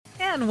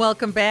And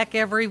welcome back,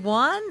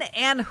 everyone.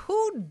 And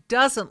who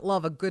doesn't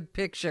love a good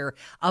picture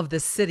of the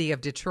city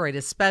of Detroit,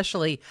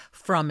 especially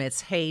from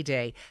its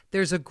heyday?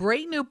 There's a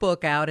great new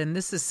book out, and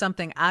this is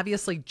something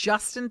obviously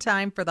just in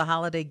time for the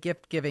holiday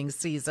gift-giving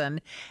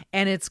season.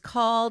 And it's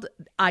called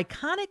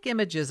Iconic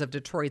Images of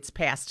Detroit's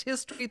Past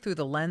History Through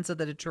the Lens of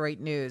the Detroit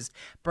News.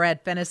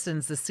 Brad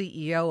Fenison's the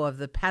CEO of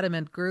the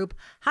Pediment Group.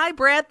 Hi,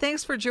 Brad.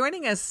 Thanks for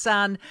joining us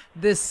on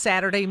this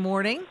Saturday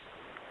morning.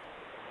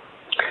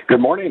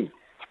 Good morning.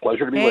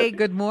 Pleasure to be with you. Hey,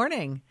 good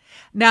morning.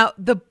 Now,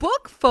 the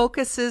book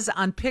focuses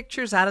on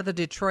pictures out of the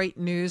Detroit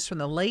News from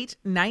the late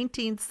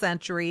 19th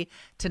century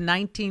to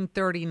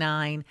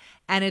 1939,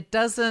 and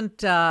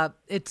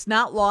it's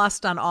not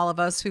lost on all of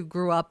us who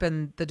grew up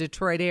in the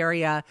Detroit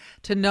area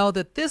to know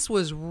that this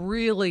was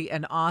really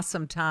an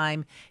awesome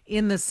time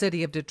in the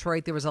city of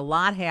Detroit. There was a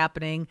lot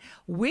happening.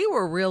 We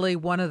were really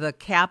one of the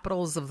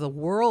capitals of the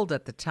world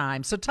at the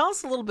time. So tell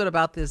us a little bit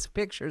about these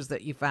pictures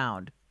that you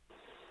found.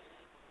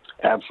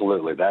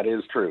 Absolutely, that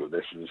is true.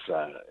 This is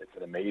it's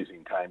an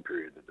amazing time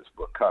period that this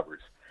book covers.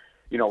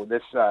 You know,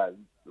 I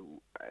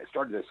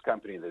started this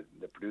company that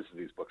produces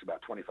these books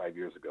about 25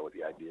 years ago with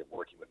the idea of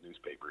working with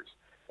newspapers,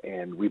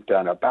 and we've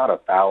done about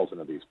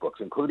 1,000 of these books,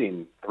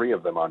 including 3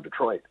 of them on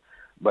Detroit.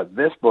 But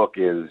this book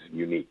is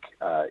unique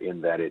in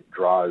that it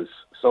draws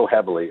so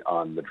heavily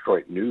on the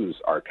Detroit News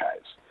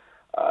archives.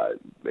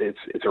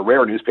 It's a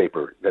rare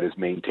newspaper that has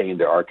maintained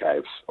their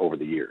archives over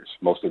the years.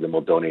 Most of them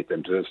will donate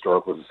them to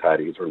historical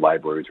societies or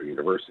libraries or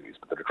universities.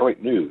 But the Detroit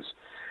News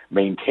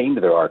maintained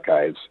their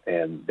archives,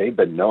 and they've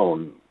been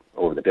known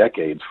over the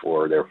decades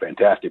for their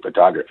fantastic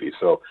photography.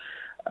 So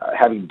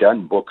having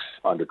done books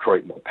on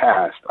Detroit in the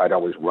past, I'd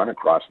always run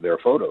across their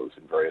photos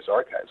in various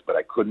archives, but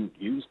I couldn't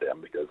use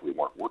them because we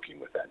weren't working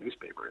with that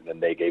newspaper. And then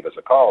they gave us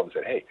a call and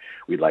said, hey,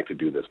 we'd like to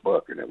do this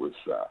book. And it was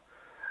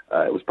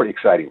pretty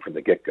exciting from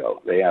the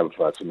get-go. They have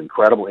some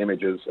incredible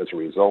images. As a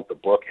result, the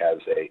book has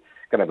a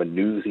kind of a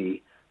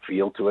newsy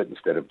feel to it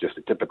instead of just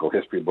a typical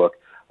history book.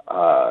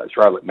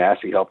 Charlotte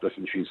Massey helped us,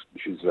 and she's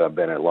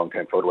been a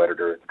longtime photo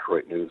editor at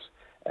Detroit News,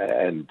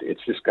 and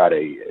it's got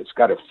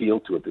a feel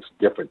to it that's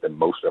different than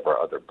most of our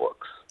other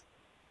books.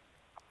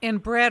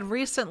 And Brad,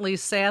 recently,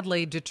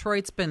 sadly,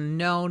 Detroit's been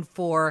known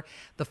for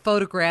the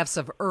photographs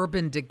of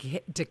urban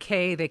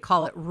decay. They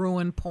call it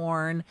ruin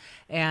porn,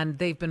 and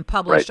they've been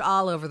published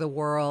all over the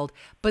world.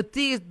 But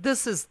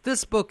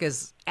this book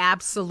is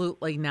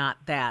absolutely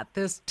not that.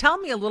 Tell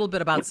me a little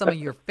bit about some of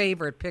your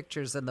favorite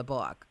pictures in the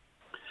book.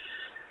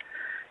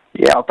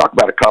 Yeah, I'll talk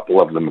about a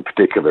couple of them in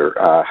particular.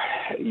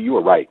 You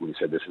were right when you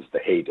said this is the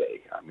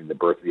heyday. I mean, the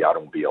birth of the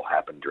automobile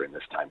happened during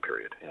this time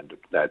period, and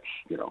that's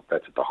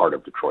at the heart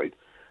of Detroit.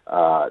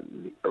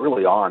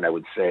 Early on, I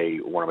would say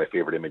one of my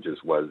favorite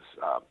images was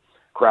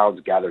crowds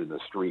gathered in the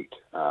street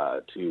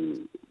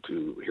to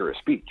hear a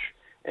speech.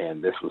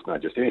 And this was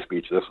not just any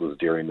speech, this was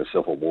during the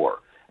Civil War.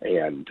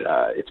 And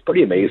it's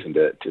pretty amazing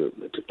to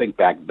think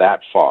back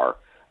that far,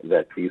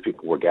 that these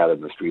people were gathered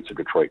in the streets of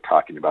Detroit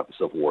talking about the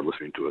Civil War,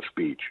 listening to a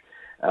speech.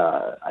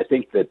 I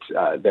think that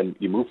then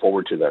you move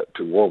forward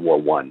to World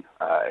War One,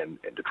 and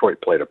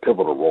Detroit played a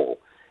pivotal role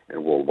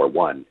in World War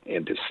One.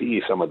 And to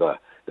see some of the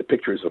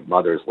pictures of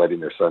mothers letting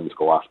their sons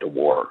go off to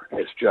war,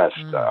 it's just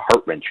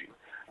heart-wrenching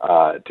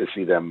to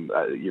see them.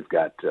 You've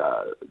got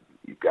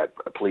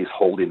police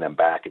holding them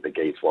back at the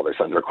gates while their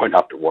sons are going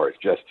off to war. It's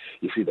just,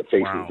 you see the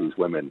faces of these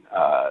women,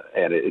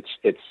 and it's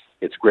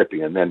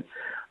gripping. And then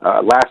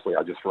lastly,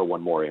 I'll just throw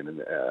one more in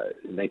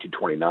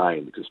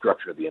 1929, the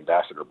construction of the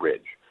Ambassador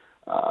Bridge.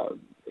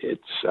 It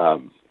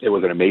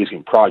was an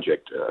amazing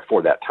project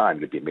for that time.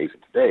 It'd be amazing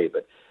today,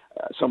 but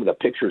some of the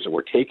pictures that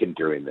were taken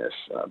during this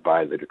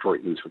by the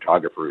Detroit News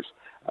photographers,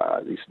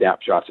 these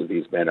snapshots of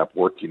these men up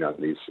working on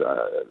these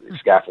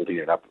scaffolding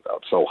it up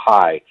so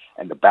high,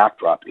 and the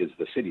backdrop is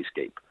the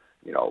cityscape,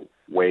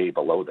 way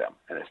below them,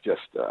 and it's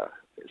just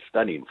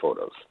stunning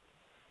photos.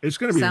 It's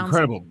going to be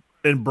incredible.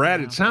 And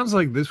Brad, It sounds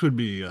like this would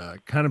be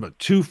kind of a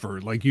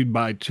twofer, like you'd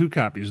buy 2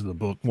 copies of the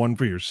book, one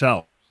for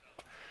yourself,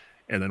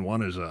 and then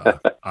one as a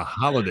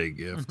holiday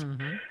gift.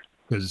 Mm-hmm.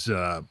 Because,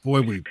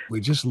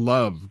 we just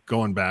love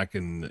going back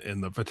in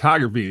the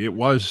photography. It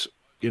was,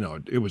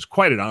 it was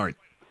quite an art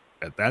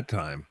at that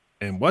time,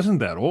 and wasn't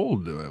that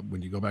old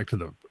when you go back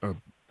to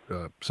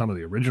some of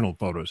the original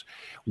photos.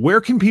 Where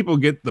can people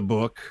get the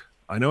book?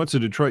 I know it's a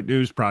Detroit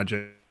News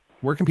project.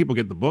 Where can people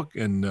get the book,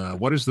 and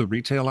what is the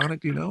retail on it?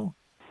 Do you know?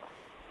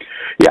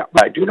 Yeah,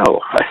 I do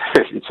know.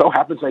 It so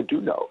happens I do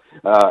know.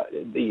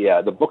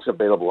 The book's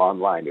available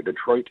online at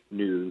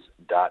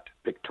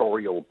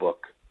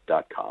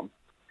detroitnews.pictorialbook.com.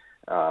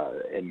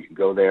 And you can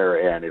go there,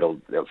 and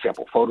they'll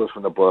sample photos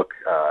from the book.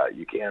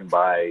 You can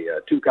buy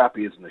 2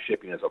 copies, and the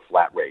shipping is a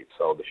flat rate,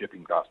 so the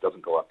shipping cost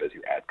doesn't go up as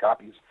you add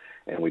copies.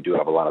 And we do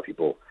have a lot of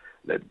people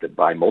that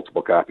buy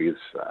multiple copies.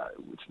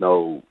 It's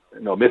no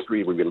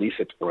mystery. We release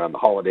it around the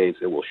holidays.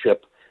 It will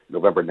ship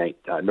November 19th.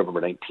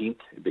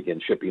 It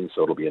begins shipping,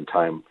 so it'll be in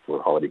time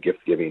for holiday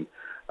gift giving.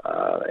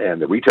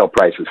 And the retail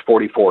price is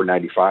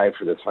 $44.95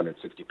 for this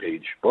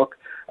 160-page book.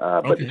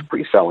 But It's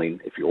pre-selling.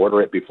 If you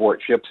order it before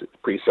it ships, it's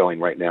pre-selling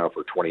right now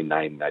for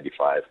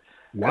 $29.95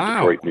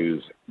 wow. at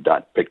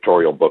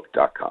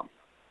DetroitNews.pictorialbook.com.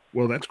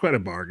 Well, that's quite a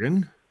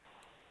bargain.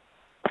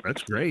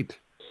 That's great.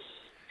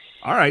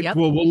 All right. Yep.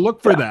 Well, we'll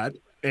look for that.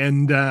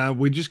 And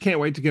we just can't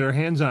wait to get our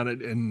hands on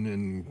it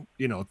and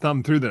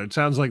thumb through that. It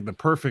sounds like the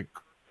perfect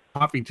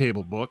coffee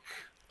table book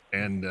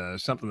and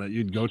something that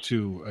you'd go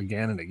to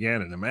again and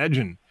again. And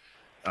imagine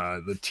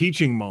the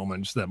teaching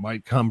moments that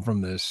might come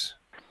from this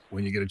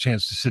when you get a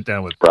chance to sit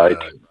down with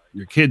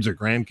your kids or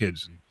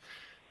grandkids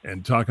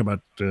and talk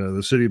about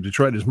the city of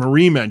Detroit. As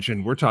Marie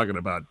mentioned, we're talking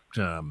about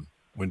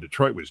when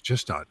Detroit was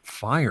just on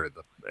fire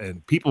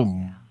and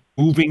people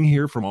moving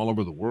here from all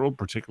over the world,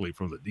 particularly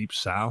from the deep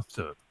south,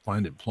 to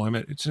find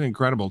employment. It's an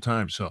incredible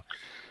time. So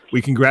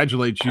we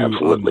congratulate you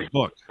on the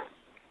book.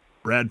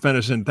 Brad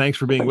Fenison, thanks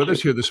for being with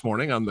us here this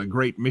morning on the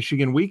Great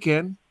Michigan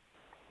Weekend.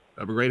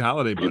 Have a great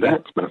holiday, buddy.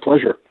 It's been a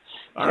pleasure.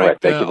 All right.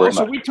 Thank you very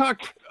also, much. we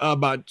talked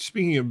about,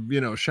 speaking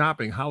of,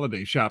 shopping,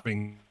 holiday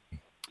shopping,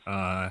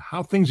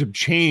 how things have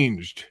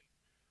changed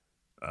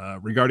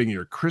regarding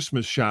your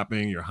Christmas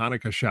shopping, your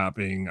Hanukkah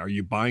shopping. Are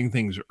you buying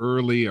things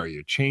early? Are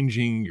you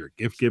changing your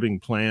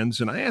gift-giving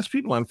plans? And I asked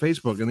people on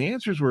Facebook, and the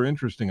answers were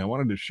interesting. I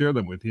wanted to share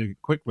them with you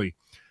quickly.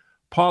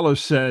 Paula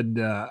said,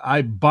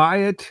 I buy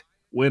it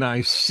when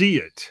I see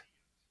it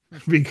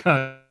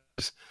because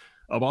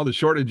of all the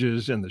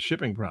shortages and the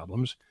shipping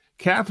problems.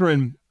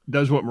 Catherine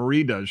does what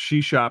Marie does.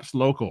 She shops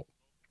local.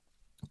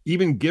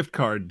 Even gift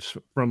cards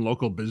from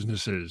local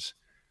businesses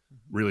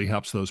really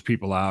helps those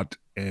people out,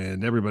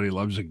 and everybody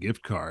loves a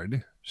gift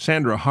card.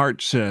 Sandra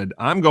Hart said,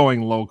 I'm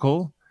going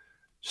local,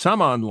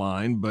 some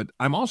online, but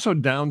I'm also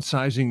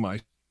downsizing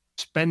my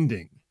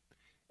spending.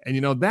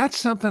 And, that's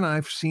something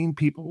I've seen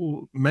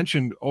people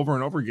mention over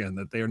and over again,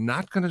 that they are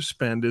not going to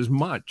spend as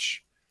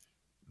much.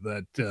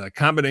 That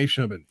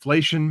combination of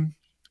inflation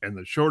and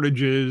the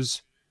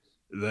shortages,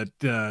 that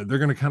they're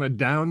going to kind of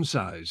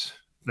downsize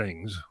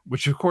things,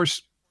 which, of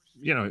course,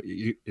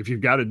 if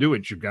you've got to do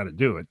it, you've got to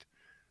do it.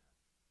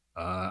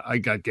 I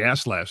got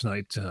gas last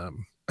night.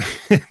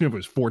 It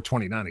was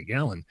 $4.29 a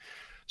gallon.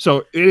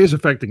 So it is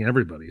affecting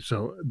everybody.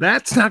 So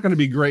that's not going to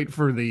be great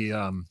for the,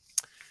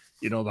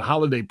 the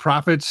holiday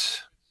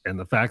profits and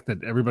the fact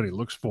that everybody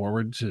looks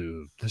forward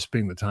to this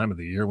being the time of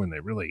the year when they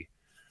really,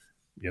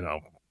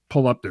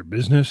 pull up their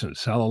business and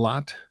sell a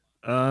lot.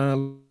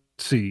 Let's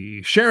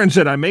see. Sharon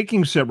said, I'm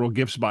making several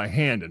gifts by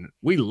hand, and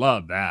we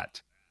love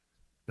that.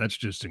 That's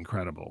just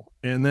incredible.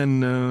 And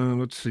then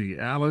let's see.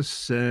 Alice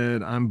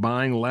said, I'm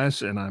buying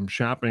less and I'm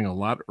shopping a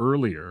lot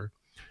earlier.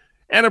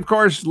 And of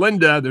course,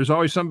 Linda, there's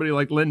always somebody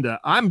like Linda.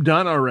 I'm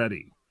done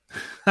already.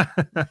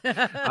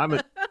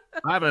 I'm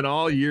an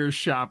all year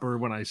shopper.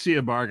 When I see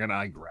a bargain,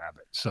 I grab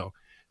it. So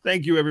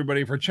thank you,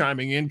 everybody, for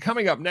chiming in.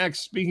 Coming up next,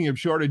 speaking of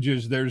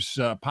shortages, there's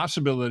a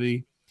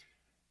possibility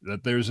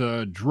that there's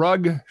a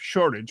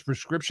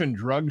prescription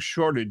drug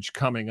shortage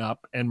coming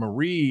up. And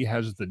Marie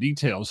has the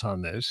details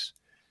on this.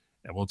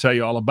 And we'll tell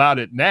you all about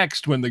it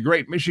next when the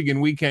Great Michigan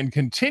Weekend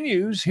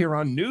continues here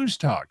on News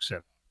Talk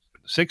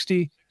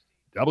 760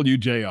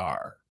 WJR.